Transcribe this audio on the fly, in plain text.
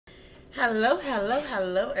Hello,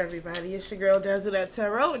 everybody. It's your girl,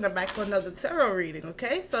 DazzleDatTarot, and I'm back for another tarot reading,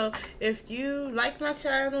 okay? So, if you like my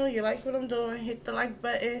channel, you like what I'm doing, hit the like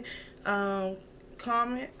button,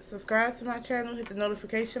 comment, subscribe to my channel, hit the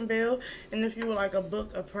notification bell, and if you would like a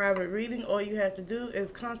book, a private reading, all you have to do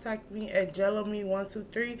is contact me at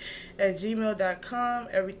jellome123@gmail.com.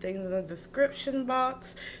 Everything's in the description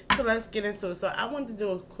box. So, let's get into it. So, I wanted to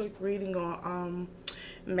do a quick reading on,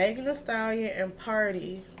 Megan Thee Stallion and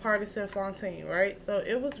Pardi Fontaine, right? So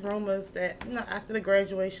it was rumors that after the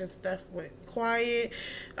graduation stuff went quiet,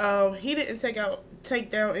 he didn't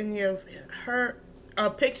take down any of her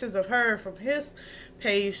pictures of her from his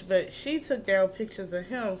page, but she took down pictures of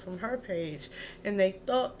him from her page, and they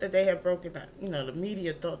thought that they had broken up. The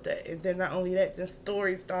media thought that, and then not only that, the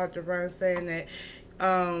story started to run saying that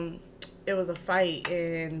it was a fight,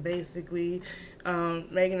 and basically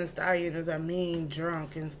Megan Thee Stallion is a mean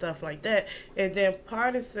drunk and stuff like that. And then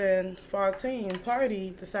Pardi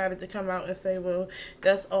decided to come out and say, well,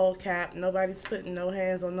 that's all cap. Nobody's putting no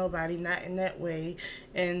hands on nobody, not in that way,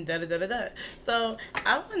 and da-da-da-da-da. So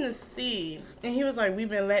I want to see, and he was like, we've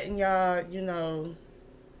been letting y'all,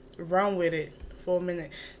 run with it for a minute.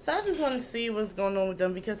 So I just want to see what's going on with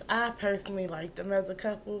them, because I personally like them as a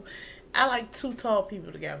couple. I like two tall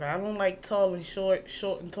people together. I don't like tall and short,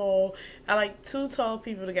 short and tall. I like two tall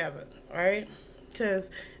people together, right? Because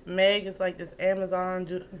Meg is like this Amazon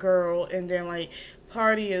girl, and then like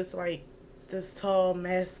Pardi is like this tall,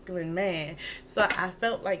 masculine man. So I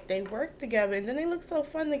felt like they worked together, and then they looked so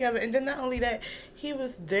fun together. And then not only that, he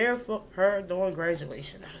was there for her during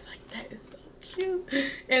graduation. I was like, that is so cute.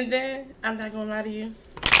 And then, I'm not going to lie to you,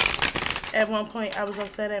 at one point I was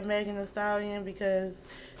upset at Megan Thee Stallion because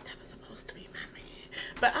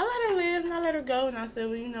but I let her live and I let her go, and I said,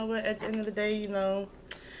 well, you know what, at the end of the day,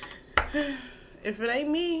 if it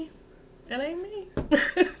ain't me, it ain't me.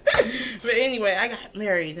 But anyway, I got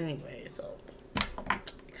married anyway, so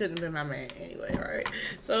it couldn't have been my man anyway, alright?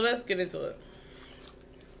 So let's get into it.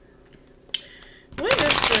 What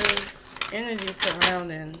is the energy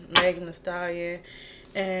surrounding Megan Thee Stallion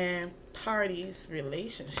and Pardi's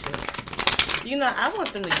relationship? I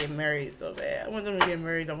want them to get married so bad. I want them to get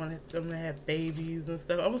married. I want them to have babies and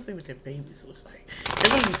stuff. I want to see what their babies look like.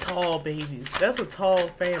 They're going to be tall babies. That's a tall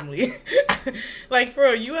family. Like, for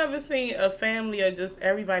real, you ever seen a family of just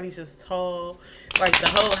everybody's just tall? Like, the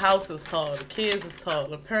whole house is tall. The kids is tall.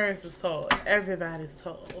 The parents is tall. Everybody's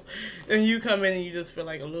tall. And you come in and you just feel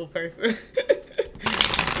like a little person.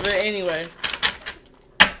 But anyway.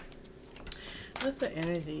 What's the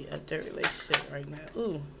energy of their relationship right now?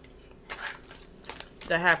 Ooh.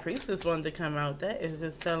 The High Priestess wanted to come out. That is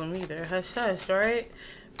just telling me they're hush-hush, right?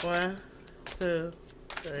 1, 2,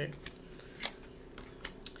 3.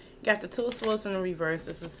 Got the Two of Swords in the reverse.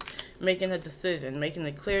 This is making a decision. Making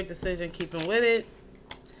a clear decision, keeping with it.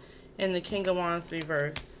 And the King of Wands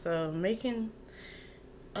reverse. So,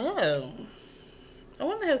 I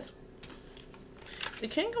wonder if the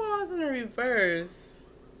King of Wands in the reverse.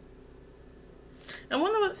 I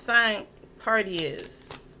wonder what sign Pardi is.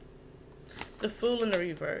 The Fool in the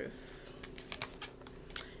reverse,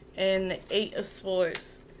 and the 8 of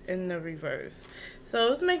Swords in the reverse.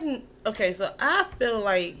 So it's making, okay, so I feel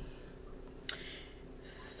like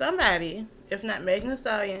somebody, if not Megan Thee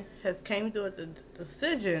Stallion, has came to a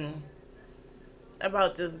decision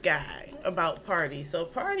about this guy, about Pardi. So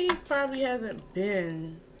Pardi probably hasn't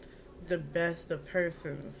been the best of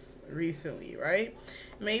persons recently, right?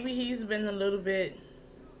 Maybe he's been a little bit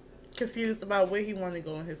confused about where he wants to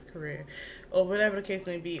go in his career, or whatever the case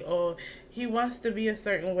may be, or he wants to be a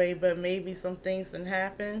certain way, but maybe some things can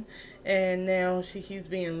happen, and now he's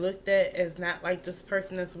being looked at as not like this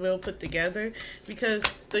person that's well put together. Because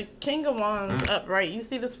the King of Wands upright, you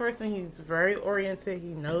see this person, he's very oriented, he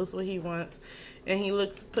knows what he wants, and he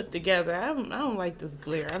looks put together. I don't like this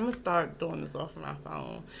glare. I'm gonna start doing this off of my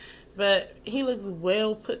phone. But he looks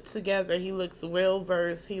well put together, he looks well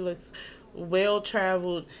versed, he looks well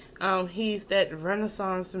traveled. He's that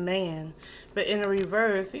Renaissance man, but in the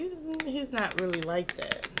reverse, he's not really like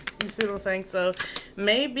that. You see what I'm saying? So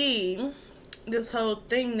maybe this whole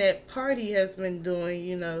thing that Pardi has been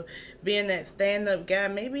doing, being that stand-up guy,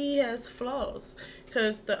 maybe he has flaws.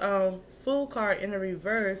 Because the Fool card in the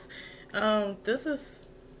reverse, this is,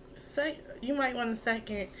 you might want to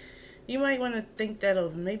think that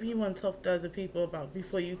over. Maybe you want to talk to other people about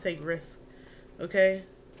before you take risks. Okay?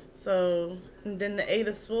 So, and then the 8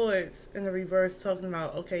 of Swords in the reverse talking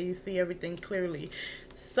about, okay, you see everything clearly.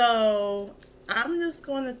 So, I'm just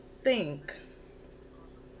going to think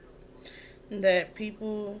that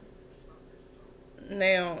people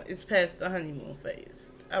now, it's past the honeymoon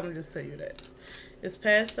phase. I'm going to just tell you that. It's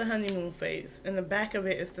past the honeymoon phase. In the back of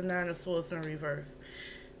it is the Nine of Swords in reverse.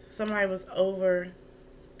 Somebody was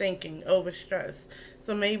overthinking, overstressed.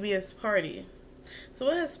 So maybe it's Pardi. So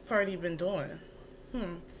what has Pardi been doing?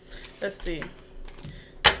 Let's see.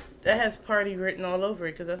 That has Pardi written all over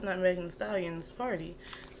it because that's not Megan Thee Stallion, it's Pardi.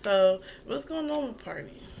 So what's going on with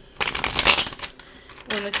Pardi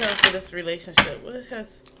when it comes to this relationship? What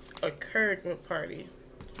has occurred with Pardi?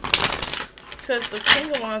 Because the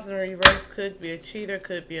King of Wands in reverse could be a cheater,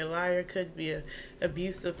 could be a liar, could be an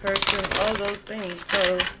abusive person, all those things.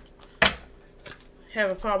 So,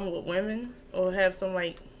 have a problem with women or have some,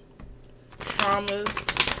 like, traumas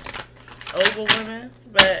over women.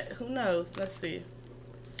 But who knows? Let's see.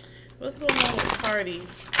 What's going on with Pardi,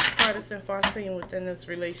 Partisan Fontaine within this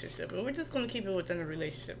relationship? And we're just going to keep it within the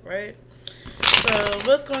relationship, right? So,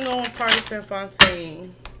 what's going on with Partisan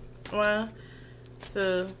Fontaine? 1,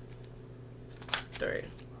 2, 3.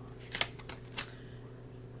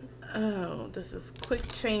 Oh, this is quick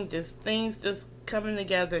changes. Things just coming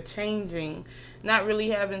together, changing. Not really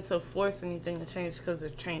having to force anything to change because they're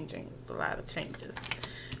changing. It's a lot of changes.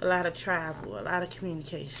 A lot of travel. A lot of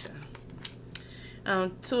communication.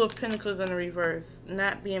 2 of Pentacles in the reverse.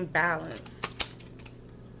 Not being balanced.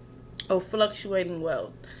 Or fluctuating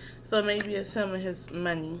wealth. So maybe it's him and his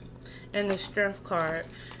money. And the Strength card.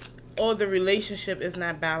 Or the relationship is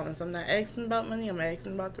not balanced. I'm not asking about money. I'm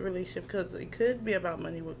asking about the relationship because it could be about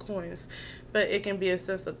money with coins. But it can be a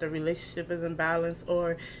sense that the relationship isn't balanced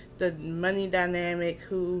or the money dynamic,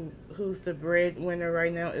 who's the breadwinner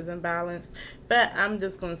right now, isn't balanced. But I'm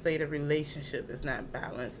just going to say the relationship is not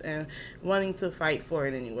balanced and wanting to fight for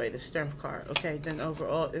it anyway. The Strength card. Okay, then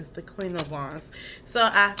overall it's the Queen of Wands. So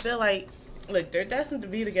I feel like, look, they're destined to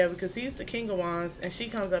be together because he's the King of Wands and she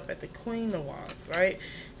comes up at the Queen of Wands, right?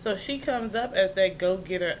 So she comes up as that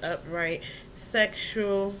go-getter, upright,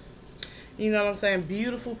 sexual, you know what I'm saying,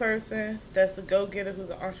 beautiful person. That's a go-getter who's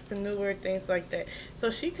an entrepreneur, things like that. So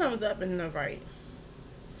she comes up in the right.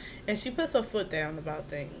 And she puts her foot down about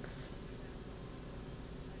things.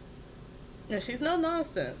 And she's no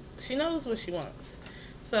nonsense. She knows what she wants.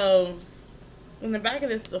 So in the back of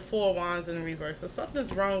this, the 4 Wands in the reverse. So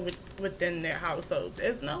something's wrong within their household.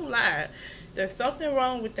 There's no lie. There's something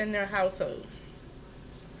wrong within their household.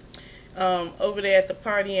 Over there at the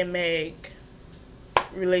Pardi and Meg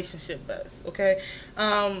relationship bus, okay?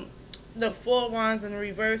 The 4 Wands in the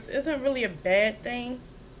reverse isn't really a bad thing.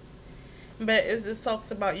 But it just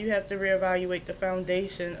talks about you have to reevaluate the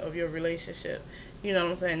foundation of your relationship. You know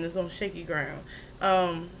what I'm saying? It's on shaky ground.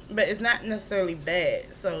 But it's not necessarily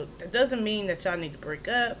bad. So that doesn't mean that y'all need to break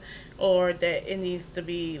up or that it needs to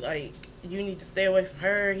be like you need to stay away from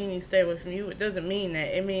her, he needs to stay away from you. It doesn't mean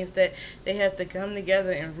that. It means that they have to come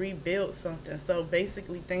together and rebuild something. So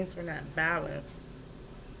basically things were not balanced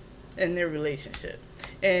in their relationship.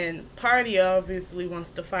 And Pardi obviously wants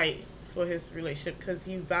to fight for his relationship because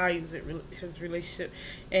he values his relationship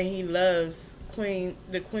and he loves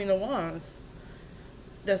the Queen of Wands.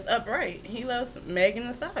 That's upright. He loves Megan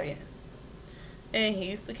Thee Stallion. And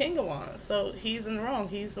he's the King of Wands. So he's in the wrong.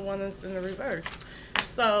 He's the one that's in the reverse.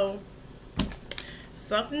 So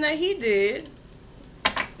something that he did,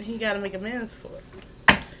 he got to make amends for.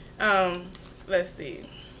 Let's see.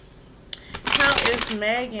 How is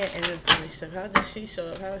Megan in this relationship? How does she show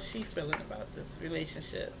up? How is she feeling about this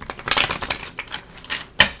relationship?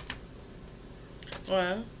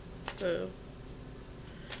 1, 2,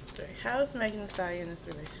 3. How is Megan Thee Stallion in this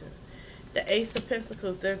relationship? The Ace of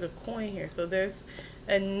Pentacles, there's a coin here. So there's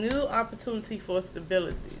a new opportunity for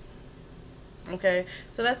stability. Okay?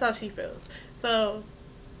 So that's how she feels. So,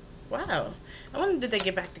 wow. I wonder, did they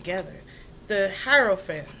get back together? The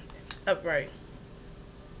Hierophant, upright.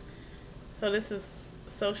 So this is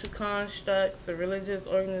social constructs, a religious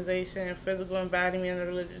organization, physical embodiment of a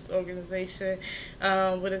religious organization.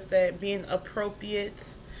 What is that? Being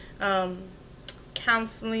appropriate.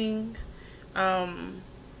 Counseling.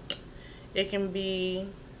 It can be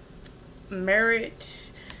marriage.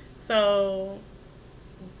 So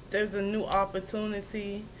there's a new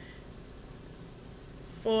opportunity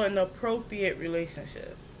for an appropriate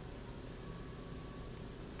relationship.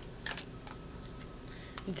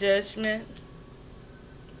 Judgment.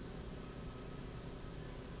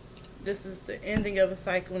 This is the ending of a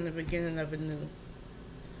cycle and the beginning of a new.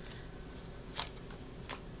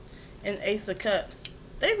 And Ace of Cups.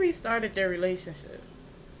 They restarted their relationship.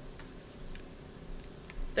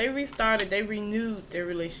 They renewed their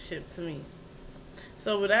relationship to me.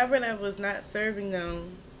 So whatever that was not serving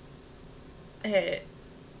them had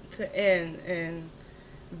to end, and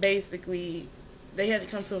basically they had to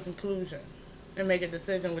come to a conclusion and make a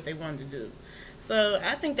decision what they wanted to do. So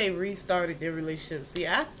I think they restarted their relationship. See,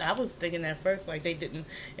 I was thinking at first like they didn't.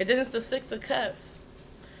 And then it's the Six of Cups.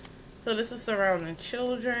 So this is surrounding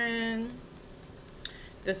children.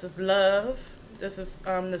 This is love. This is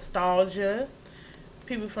nostalgia.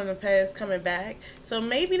 People from the past coming back. So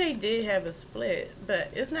maybe they did have a split, but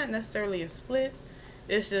it's not necessarily a split.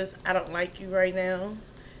 It's just I don't like you right now,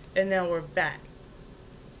 and now we're back.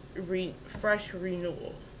 Fresh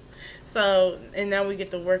renewal. So and now we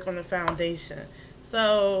get to work on the foundation.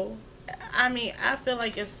 So I mean I feel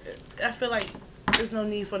like there's no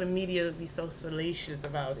need for the media to be so salacious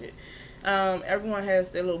about it. Everyone has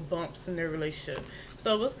their little bumps in their relationship.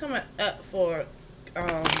 So what's coming up for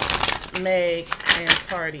Meg and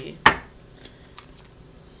Pardi?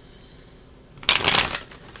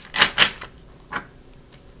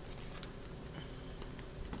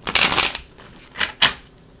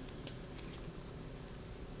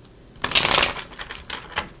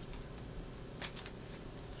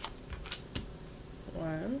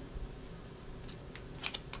 One,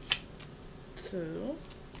 two,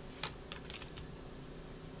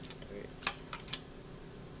 three.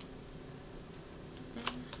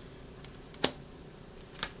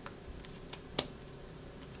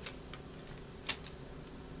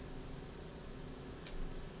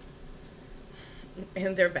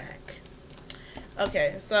 And they're back.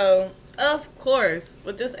 Okay, so of course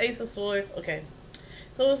with this Ace of Swords, okay.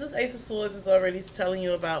 So with this Ace of Swords is already telling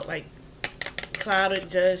you about like clouded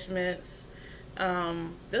judgments.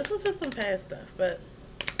 This was just some past stuff, but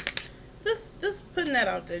just putting that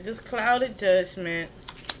out there. Just clouded judgment.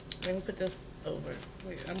 Let me put this over.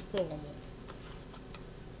 Wait, I'm pulling one more.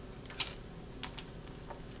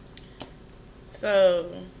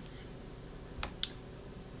 So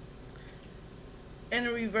in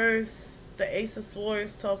the reverse, the Ace of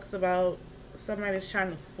Swords talks about somebody's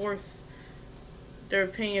trying to force their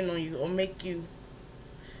opinion on you or make you,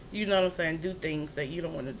 you know what I'm saying, do things that you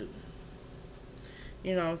don't want to do.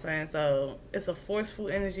 You know what I'm saying? So it's a forceful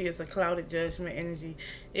energy. It's a clouded judgment energy.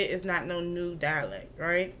 It is not no new dialect,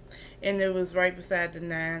 right? And it was right beside the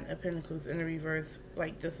Nine of Pentacles in the reverse.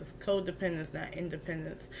 Like this is codependence, not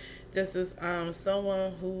independence. This is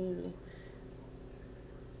someone who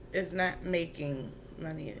is not making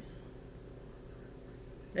money.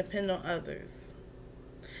 Depend on others.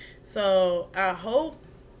 So I hope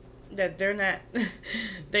that they're not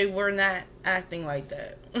they were not acting like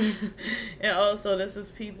that. And also this is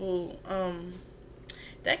people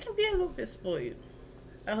that can be a little bit spoiled.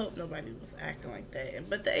 I hope nobody was acting like that.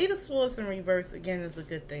 But the Eight of Swords in reverse again is a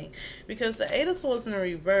good thing, because the Eight of Swords in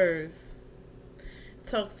reverse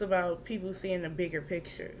talks about people seeing the bigger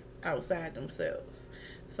picture outside themselves.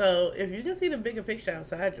 So if you can see the bigger picture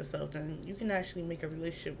outside yourself, then you can actually make a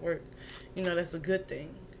relationship work. You know, that's a good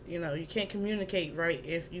thing. You know, you can't communicate right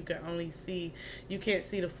if you can only see, you can't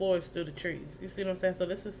see the forest through the trees. You see what I'm saying? So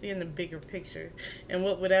this is seeing the bigger picture. And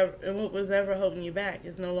what was ever holding you back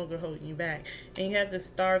is no longer holding you back. And you have the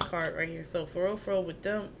Star card right here. So for real with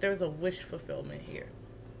them, there's a wish fulfillment here.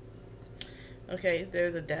 Okay,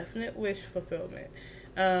 there's a definite wish fulfillment.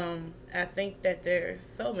 I think that they're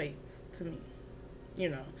soulmates to me. You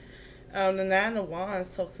know, the Nine of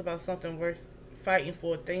Wands talks about something worth fighting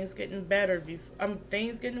for, things getting better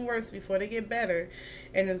things getting worse before they get better.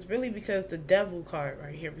 And it's really because the Devil card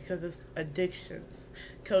right here, because it's addictions,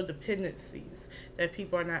 codependencies that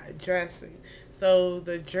people are not addressing. So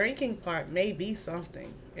the drinking part may be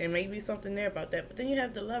something, and may be something there about that. But then you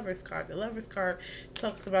have the Lover's card. The Lover's card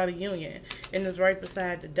talks about a union, and it's right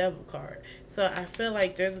beside the Devil card. So I feel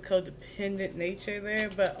like there's a codependent nature there,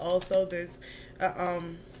 but also there's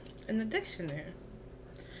an addiction there.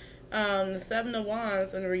 The Seven of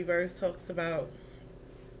Wands in the reverse talks about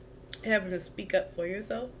having to speak up for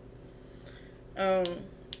yourself.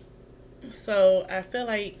 So I feel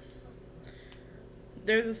like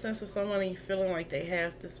there's a sense of somebody feeling like they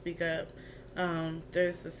have to speak up.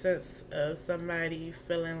 There's a sense of somebody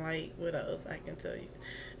feeling like, what else I can tell you?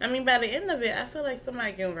 I mean, by the end of it, I feel like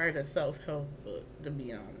somebody can write a self-help book, to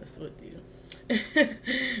be honest with you.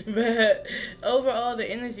 But overall, the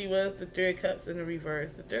energy was the Three of Cups in the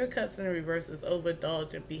reverse. The Three of Cups in the reverse is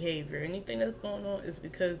overindulgent behavior. Anything that's going on is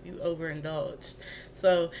because you overindulged.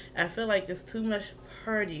 So I feel like it's too much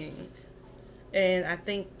partying, and I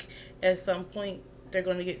think at some point they're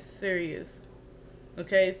going to get serious.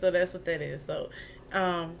 Okay, so that's what that is. So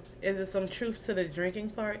is there some truth to the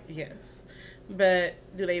drinking part? Yes. But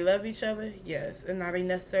do they love each other? Yes. And are they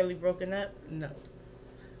necessarily broken up? No.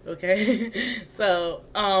 Okay. So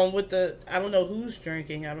with the, I don't know who's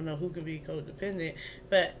drinking, I don't know who can be codependent,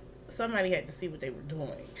 but somebody had to see what they were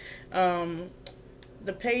doing.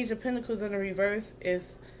 The Page of Pentacles in the reverse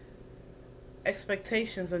is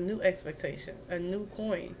expectations, a new expectation, a new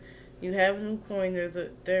coin. You have a new coin.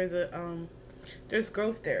 There's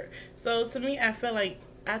growth there. So to me, I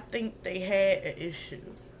think they had an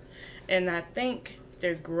issue, and I think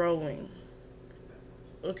they're growing.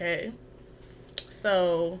 Okay,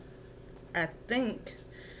 so I think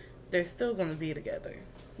they're still gonna be together.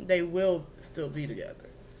 They will still be together.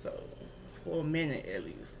 So for a minute at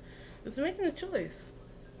least, it's making a choice.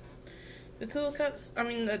 The Two of Cups,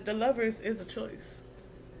 the Lovers is a choice.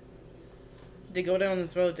 They go down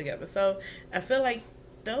this road together. So I feel like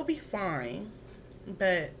they'll be fine,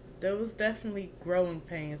 but there was definitely growing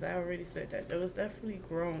pains. I already said that. There was definitely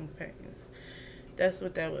growing pains. That's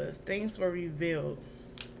what that was. Things were revealed.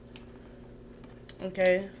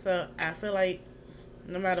 Okay, so I feel like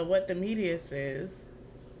no matter what the media says,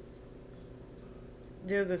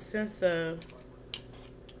 there's a sense of,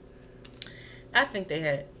 I think they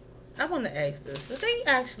had, I want to ask this, did they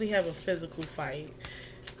actually have a physical fight?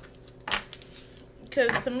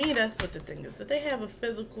 Because to me, that's what the thing is. Did they have a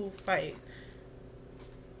physical fight?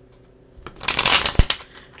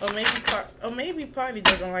 Or maybe Pardi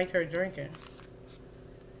doesn't like her drinking.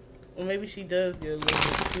 Or maybe she does get a little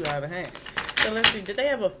bit too out of hand. So let's see, did they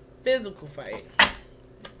have a physical fight?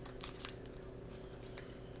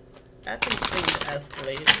 I think things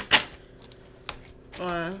escalated.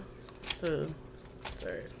 1, 2,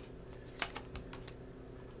 3.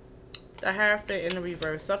 The Hierophant in the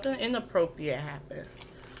reverse. Something inappropriate happened.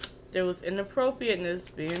 There was inappropriateness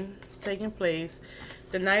taking place.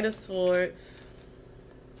 The Knight of Swords.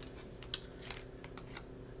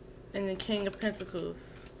 And the King of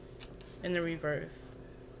Pentacles in the reverse.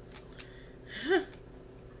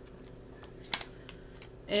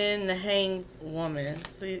 And the Hanged Woman.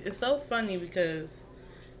 See, it's so funny because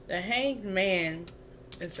the Hanged Man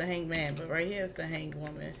is the Hanged Man, but right here is the Hanged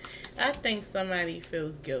Woman. I think somebody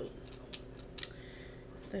feels guilt.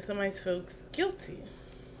 I think somebody feels guilty.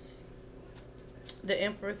 The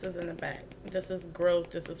Empress is in the back. This is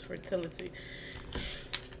growth. This is fertility.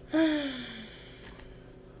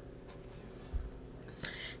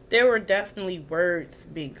 There were definitely words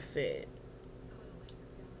being said.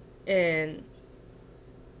 And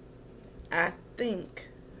I think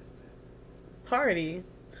Pardi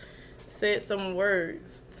said some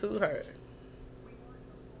words to her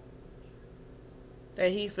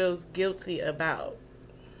that he feels guilty about.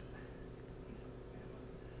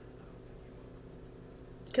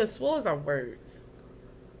 Because swords are words.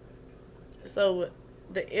 So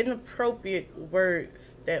the inappropriate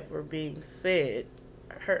words that were being said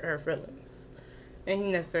hurt her feelings. And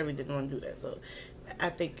he necessarily didn't want to do that. So I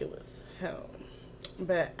think it was him.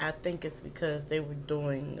 But I think it's because they were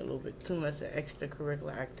doing a little bit too much of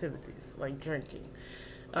extracurricular activities, like drinking.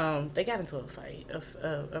 They got into a fight,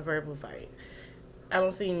 a verbal fight. I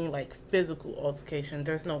don't see any, like, physical altercation.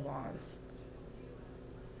 There's no wands.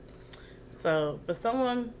 So, but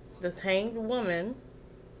someone, this Hanged Woman,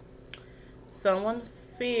 someone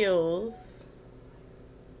feels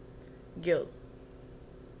guilt.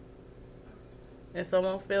 And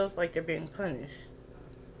someone feels like they're being punished.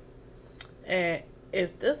 And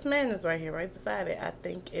if this man is right here, right beside it, I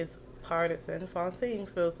think it's Partisan. Fontaine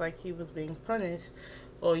feels like he was being punished,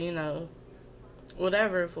 or, you know,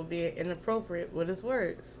 whatever, for being inappropriate with his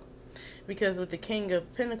words. Because with the King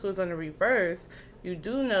of Pentacles on the reverse, you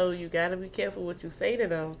do know you got to be careful what you say to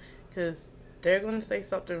them, because they're going to say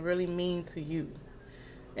something really mean to you.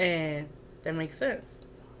 And that makes sense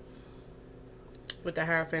with the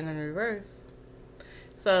Hierophant in the reverse.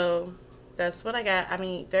 So that's what I got. I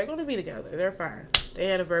mean, they're going to be together. They're fine. They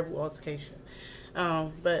had a verbal altercation.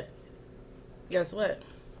 But guess what?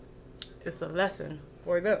 It's a lesson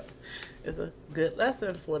for them. It's a good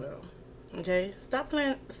lesson for them. Okay? Stop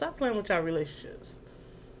playing with your relationships.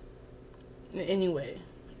 Anyway,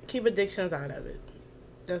 keep addictions out of it.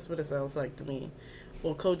 That's what it sounds like to me.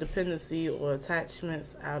 Or codependency or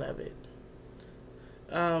attachments out of it.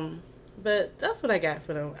 But that's what I got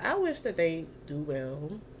for them. I wish that they do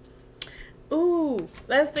well. Ooh,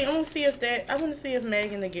 last thing, I want to see if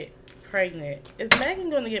Megan to get pregnant. Is Megan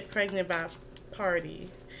going to get pregnant by Pardi?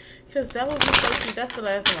 Because that would be so cute. That's the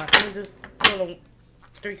last one. Let me just pull on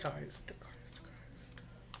 3 cards.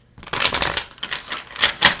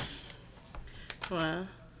 1,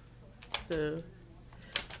 2,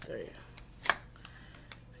 3.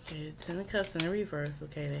 Okay, 10 of Cups in the reverse.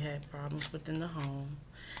 Okay, they had problems within the home.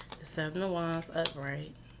 The 7 of Wands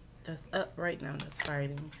upright. That's upright now. That's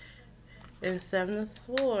fighting. And 7 of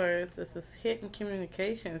Swords. This is hidden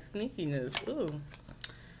communication, sneakiness. Ooh.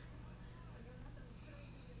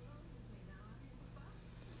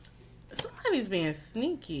 Somebody's being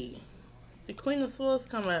sneaky. The Queen of Swords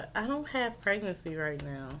come up. I don't have pregnancy right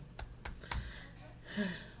now.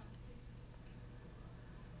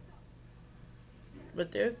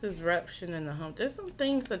 But there's disruption in the home. There's some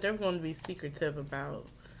things that they're going to be secretive about.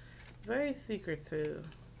 Very secretive.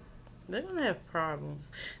 They're going to have problems.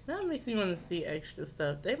 That makes me want to see extra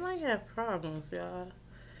stuff. They might have problems, y'all.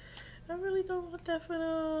 I really don't want that for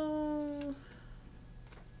them.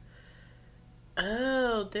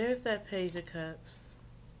 Oh, there's that Page of Cups.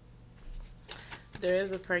 There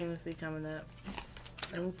is a pregnancy coming up.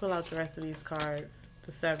 Let me pull out the rest of these cards.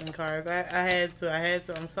 The 7 cards. I had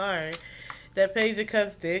to. I'm sorry. That Page of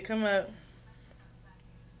Cups did come up.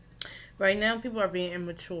 Right now, people are being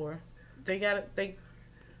immature. They gotta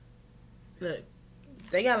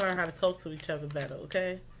learn how to talk to each other better,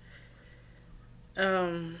 okay?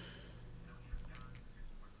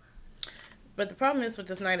 But the problem is with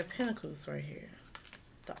this Knight of Pentacles right here.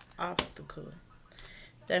 The obstacle.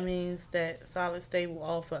 That means that solid, stable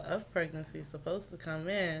offer of pregnancy is supposed to come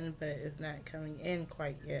in, but it's not coming in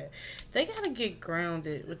quite yet. They got to get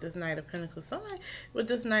grounded with this Knight of Pentacles. Somebody, with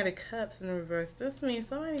this Knight of Cups in reverse, this means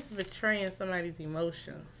somebody's betraying somebody's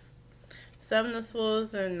emotions. 7 of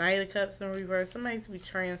Swords and Knight of Cups in reverse, somebody's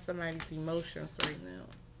betraying somebody's emotions right now.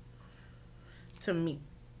 To me.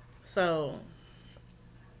 So,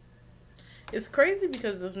 it's crazy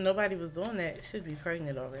because if nobody was doing that, it should be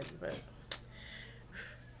pregnant already, but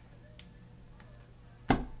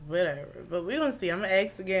whatever. But we're going to see. I'm going to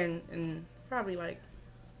ask again in probably like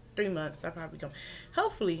 3 months. I'll probably come.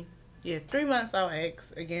 Hopefully, yeah, 3 months I'll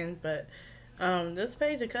ask again. But this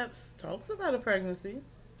Page of Cups talks about a pregnancy.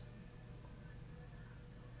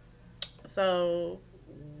 So,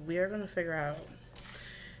 we are going to figure out.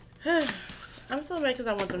 I'm so mad because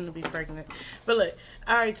I want them to be pregnant. But look,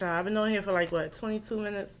 alright y'all, I've been on here for like, what, 22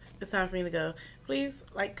 minutes? It's time for me to go. Please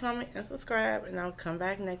like, comment, and subscribe, and I'll come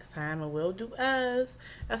back next time, and we'll do us.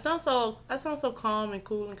 I sound so calm and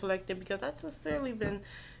cool and collected because I've just really been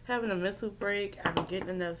having a mental break. I've been getting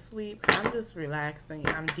enough sleep. I'm just relaxing.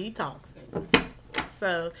 I'm detoxing.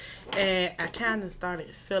 So, and I kind of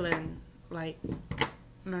started feeling like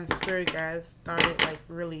my spirit guys started like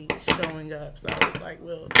really showing up. So I was like,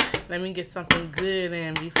 well, let me get something good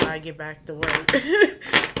in before I get back to work.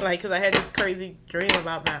 Like, because I had this crazy dream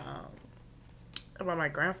about my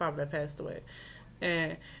grandfather that passed away.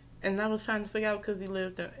 And I was trying to figure out, because he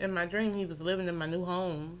lived in my dream, he was living in my new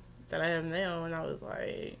home that I have now. And I was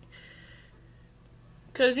like,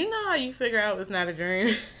 because you know how you figure out it's not a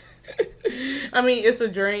dream? I mean, it's a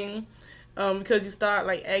dream. Because you start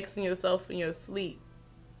like asking yourself in your sleep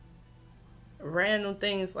random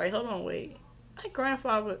things like, hold on, wait, my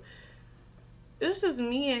grandfather, it's just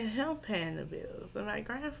me and him paying the bills, and my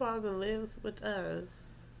grandfather lives with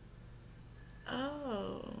us.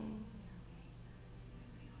 Oh,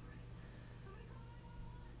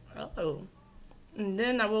 and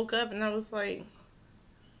then I woke up and I was like,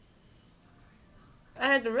 I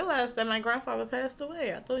had to realize that my grandfather passed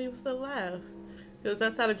away. I thought he was still alive because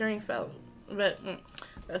that's how the dream felt. But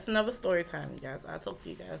that's another story time, you guys. I'll talk to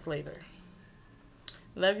you guys later.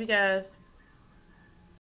 Love you guys.